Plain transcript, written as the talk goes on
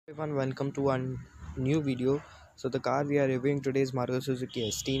Everyone, welcome to a new video. So the car we are reviewing today is Maruti Suzuki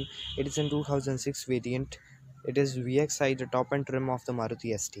Esteem. It is in 2006 variant. It is VXI, the top end trim of the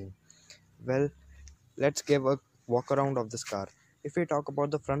Maruti Esteem. Well, let's give a walk around of this car. If we talk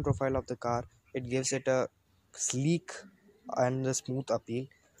about the front profile of the car, it gives it a sleek and a smooth appeal.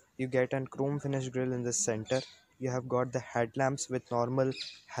 You get a chrome finish grille in the center. You have got the headlamps with normal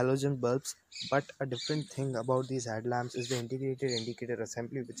halogen bulbs, but a different thing about these headlamps is the integrated indicator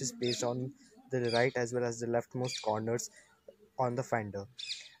assembly, which is placed on the right as well as the leftmost corners on the fender.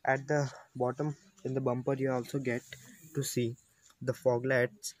 At the bottom in the bumper, you also get to see the fog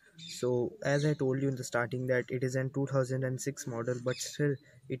lights. So as I told you in the starting that it is an 2006 model, but still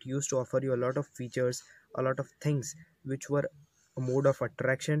it used to offer you a lot of features, a lot of things which were a mode of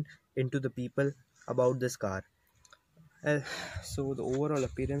attraction into the people about this car. uh, so the overall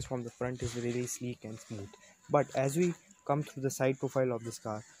appearance from the front is really sleek and smooth, but as we come through the side profile of this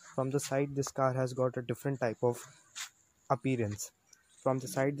car, from the side this car has got a different type of appearance. From the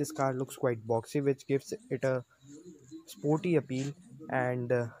side this car looks quite boxy, which gives it a sporty appeal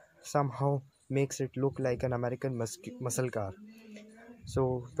and somehow makes it look like an American muscle car.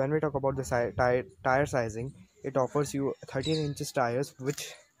 So when we talk about the tire sizing, it offers you 13 inches tires,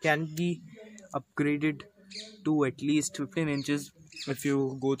 which can be upgraded to at least 15 inches if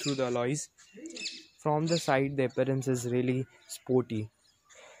you go through the alloys. From the side the appearance is really sporty,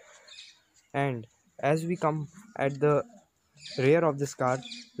 and as we come at the rear of this car,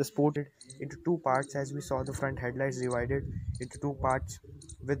 the sported into two parts. As we saw, the front headlights divided into two parts,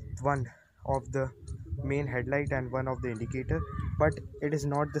 with one of the main headlight and one of the indicator, but it is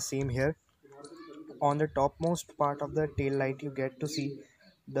not the same here. On the topmost part of the tail light, you get to see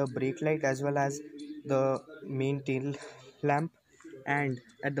the brake light as well as the main tail lamp, and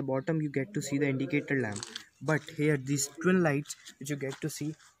at the bottom you get to see the indicator lamp. But here these twin lights which you get to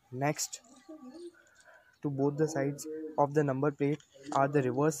see next to both the sides of the number plate are the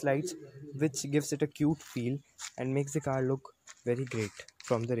reverse lights, which gives it a cute feel and makes the car look very great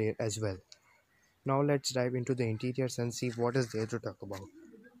from the rear as well. Now let's dive into the interiors and see what is there to talk about.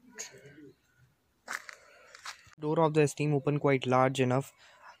 Door of the Esteem open quite large enough.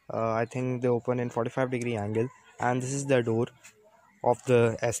 I think they open in 45-degree angle, and this is the door of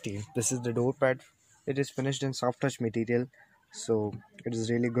the Esteem. This is the door pad. It is finished in soft touch material, so it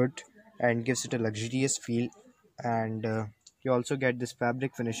is really good and gives it a luxurious feel. And you also get this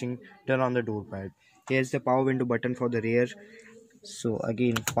fabric finishing done on the door pad. Here's the power window button for the rear. So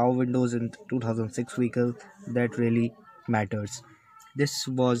again, power windows in 2006 vehicle, that really matters. This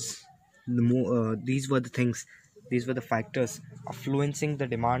was these were the things, these were the factors influencing the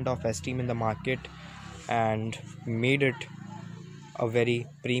demand of Esteem in the market and made it a very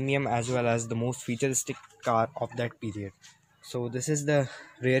premium as well as the most futuristic car of that period. So this is the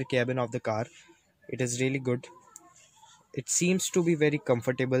rear cabin of the car. It is really good. It seems to be very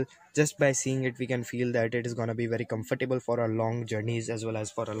comfortable. Just by seeing it we can feel that it is going to be very comfortable for our long journeys as well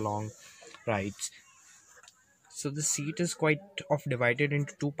as for a long rides. So the seat is quite of divided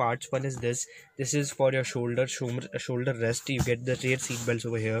into two parts. One is this is for your shoulder rest. You get the rear seat belts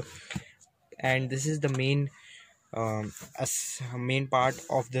over here, and this is the main part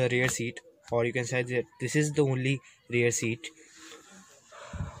of the rear seat, or you can say that this is the only rear seat.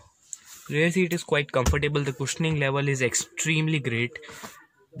 Rear seat is quite comfortable. The cushioning level is extremely great.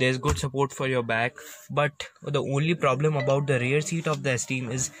 There's good support for your back, but the only problem about the rear seat of the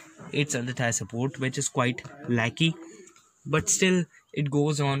Esteem is its under thigh support, which is quite lacky. But still it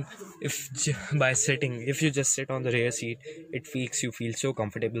goes on. By sitting, if you just sit on the rear seat, it makes you feel so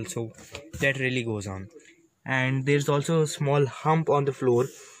comfortable, so that really goes on. And there's also a small hump on the floor,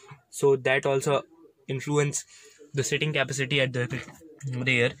 so that also influence the sitting capacity at the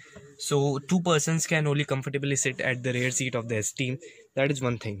rear. So two persons can only comfortably sit at the rear seat of the Esteem. That is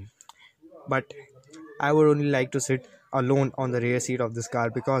one thing, but I would only like to sit alone on the rear seat of this car,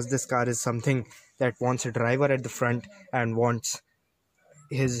 because this car is something that wants a driver at the front and wants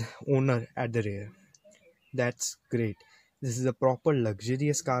his owner at the rear. That's great. This is a proper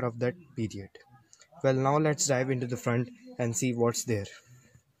luxurious car of that period. Well, now let's dive into the front and see what's there.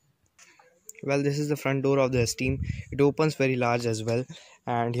 Well, this is the front door of the Esteem. It opens very large as well,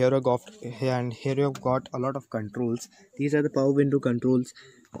 and here you've got a lot of controls. These are the power window controls,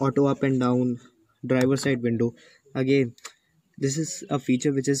 auto up and down, driver side window. Again, this is a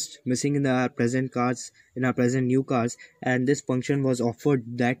feature which is missing in our present cars, in our present new cars, and this function was offered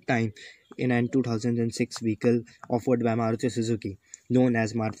that time in an 2006 vehicle offered by Maruti Suzuki, known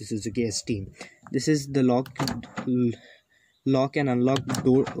as Maruti Suzuki Esteem. This is the lock and unlock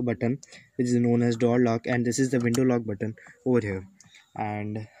door button, which is known as door lock, and this is the window lock button over here.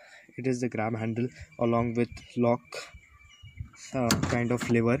 And it is the grab handle along with lock kind of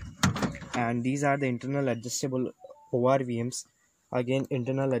lever, and these are the internal adjustable ORVMs. Again,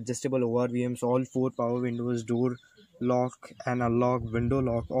 internal adjustable ORVMs, all four power windows, door lock and unlock, window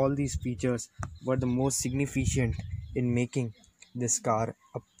lock. All these features were the most significant in making this car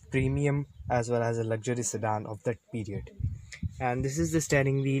a premium as well as a luxury sedan of that period. And this is the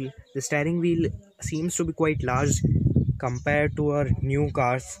steering wheel. The steering wheel seems to be quite large compared to our new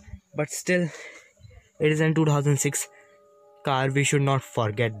cars, but still it is in 2006 car, we should not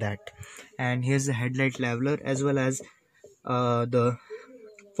forget that. And here's the headlight leveler as well as the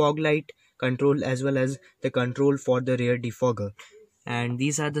fog light control as well as the control for the rear defogger. And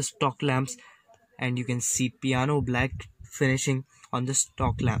these are the stock lamps, and you can see piano black finishing on the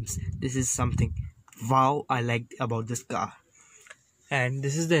stock lamps. This is something wow I like about this car. And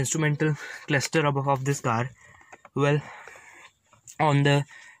this is the instrumental cluster above of this car. Well, on the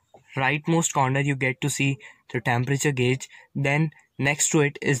rightmost corner you get to see the temperature gauge, then next to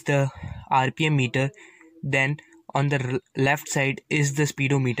it is the RPM meter, then on the left side is the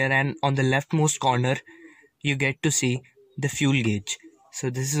speedometer, and on the leftmost corner you get to see the fuel gauge. So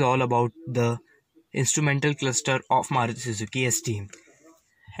this is all about the instrumental cluster of Maruti Suzuki Esteem.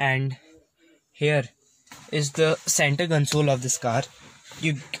 And here is the center console of this car.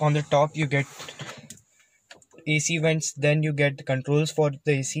 You on the top you get AC vents, then you get the controls for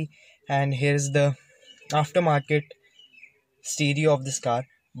the AC, and here's the aftermarket stereo of this car.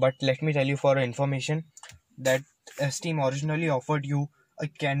 But let me tell you for information that Esteem originally offered you a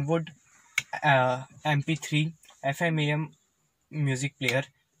Kenwood MP3 FM AM music player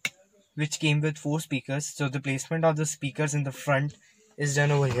which came with 4 speakers. So the placement of the speakers in the front is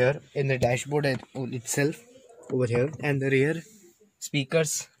done over here in the dashboard itself over here, and the rear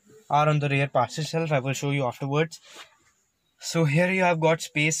speakers are on the rear parts itself. I will show you afterwards. So here you have got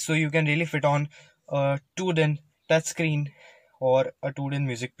space, so you can really fit on a 2-din touchscreen or a 2-din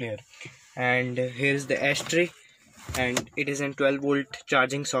music player. And here's the ashtray, and it is a 12-volt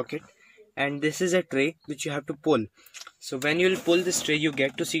charging socket, and this is a tray which you have to pull. So when you will pull this tray, you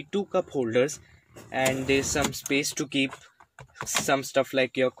get to see 2 cup holders, and there's some space to keep some stuff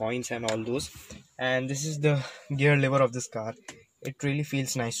like your coins and all those. And this is the gear lever of this car. It really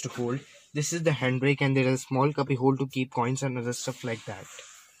feels nice to hold. This is the handbrake, and there is a small cuppy hole to keep coins and other stuff like that.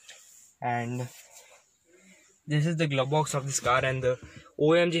 And this is the glove box of this car, and the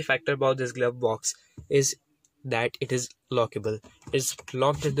OMG factor about this glove box is that it is lockable. It's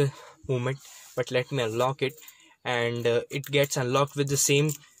locked at the moment, but let me unlock it, and it gets unlocked with the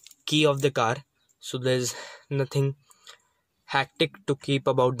same key of the car. So there's nothing hectic to keep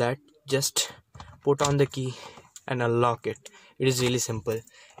about that. Just put on the key and unlock it. It is really simple.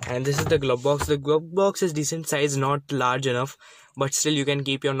 And this is the glove box. The glove box is decent size, not large enough, but still you can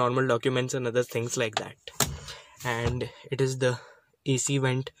keep your normal documents and other things like that. And it is the AC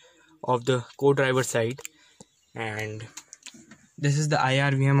vent of the co-driver side, and this is the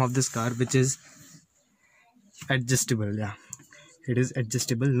IRVM of this car, which is adjustable. Yeah, it is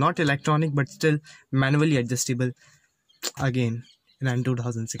adjustable, not electronic but still manually adjustable. Again, in a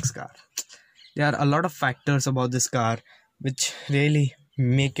 2006 car, there are a lot of factors about this car which really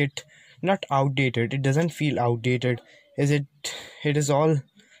make it not outdated. It doesn't feel outdated. It is all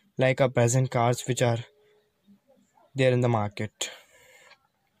like our present cars which are there in the market.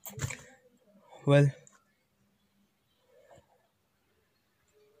 Well,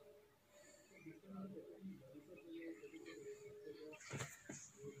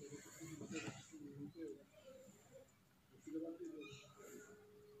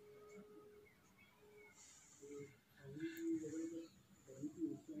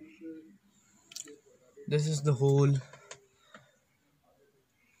 this is the whole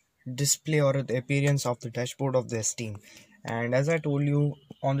display or the appearance of the dashboard of the Esteem. And as I told you,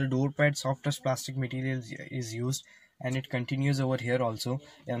 on the door pad softest plastic material is used, and it continues over here also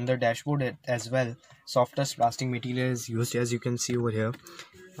on the dashboard as well. Softest plastic material is used, as you can see over here,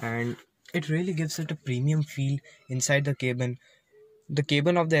 and it really gives it a premium feel inside the cabin. The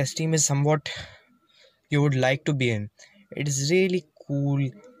cabin of the Esteem is somewhat you would like to be in. It is really cool,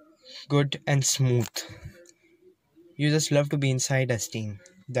 good and smooth. You just love to be inside Esteem.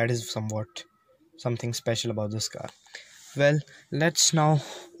 That is something special about this car. Well, let's now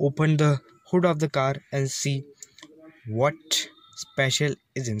open the hood of the car and see what special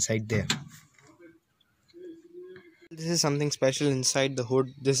is inside there. This is something special inside the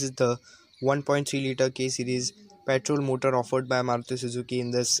hood. This is the 1.3 liter K series petrol motor offered by Maruti Suzuki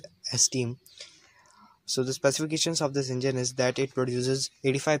in this Esteem. So the specifications of this engine is that it produces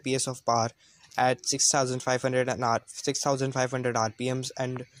 85 PS of power at 6,500 rpms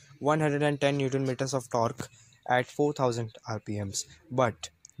and 110 newton meters of torque at 4,000 rpms. But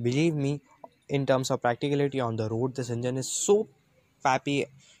believe me, in terms of practicality on the road, this engine is so peppy,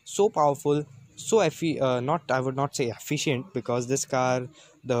 so powerful, so not, I would not say efficient, because this car,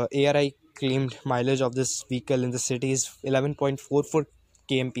 the ARI claimed mileage of this vehicle in the city is 11.44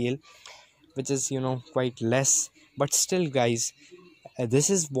 kmpl, which is quite less. But still guys, this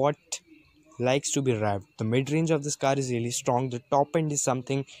is what likes to be revved. The mid-range of this car is really strong, the top end is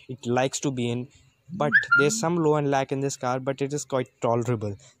something it likes to be in, but there's some low and lack in this car, but it is quite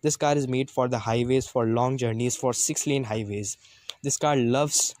tolerable. This car is made for the highways, for long journeys, for 6-lane highways. This car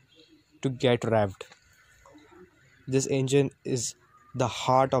loves to get revved. This engine is the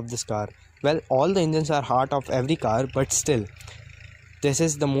heart of this car. Well, all the engines are heart of every car, but still this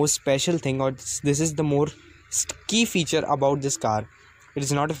is the most special thing, or this is the more key feature about this car. It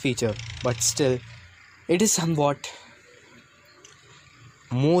is not a feature, but still it is somewhat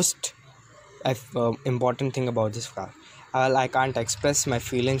most important thing about this car. I can't express my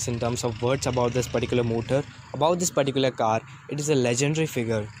feelings in terms of words about this particular motor, about this particular car. It is a legendary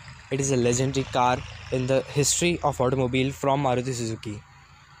figure. It is a legendary car in the history of automobile from Maruti Suzuki.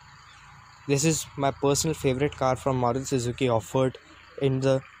 This is my personal favorite car from Maruti Suzuki offered in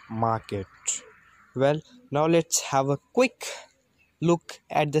the market. Well, now let's have a quick look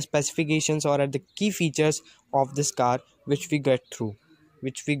at the specifications or at the key features of this car which we got through.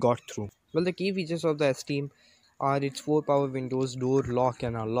 Well, the key features of the Esteem are its 4 power windows, door lock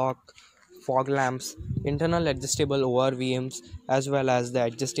and unlock, fog lamps, internal adjustable ORVMs, as well as the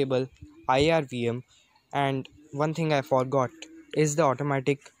adjustable IRVM. And one thing I forgot is the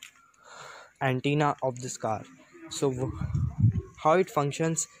automatic antenna of this car. So how it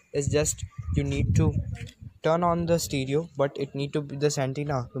functions is just you need to turn on the stereo, but it need to be this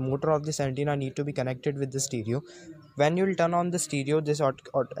antenna, the motor of this antenna need to be connected with the stereo. When you'll turn on the stereo, this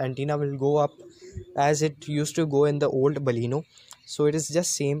antenna will go up as it used to go in the old Baleno. So it is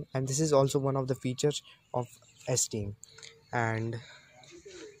just same, and this is also one of the features of Esteem. And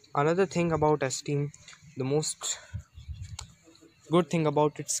another thing about Esteem, the most good thing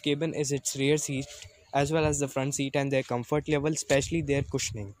about its cabin is its rear seat as well as the front seat and their comfort level, especially their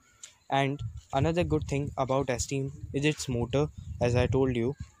cushioning. And another good thing about Esteem is its motor. As I told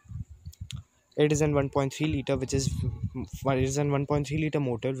you, it is an 1.3 liter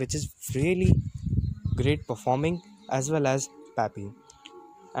motor, which is really great performing as well as peppy.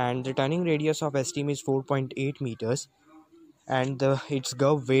 And the turning radius of Esteem is 4.8 meters, and its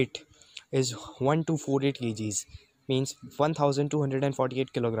curb weight is 1248 kgs, means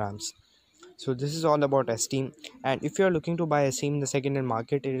 1248 kilograms. So this is all about Esteem. And if you are looking to buy Esteem in the second-hand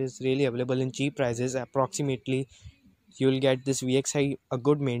market, it is really available in cheap prices. Approximately you will get this VXI, a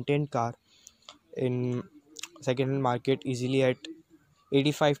good maintained car, in second-hand market easily at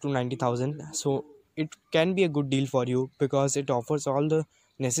 85 to 90,000. So it can be a good deal for you, because it offers all the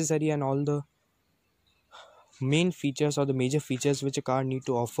necessary and all the main features or the major features which a car need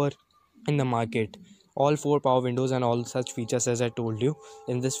to offer in the market. All 4 power windows and all such features, as I told you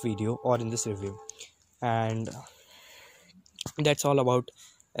in this video or in this review. And that's all about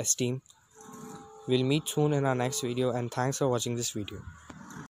Esteem. We'll meet soon in our next video, and thanks for watching this video.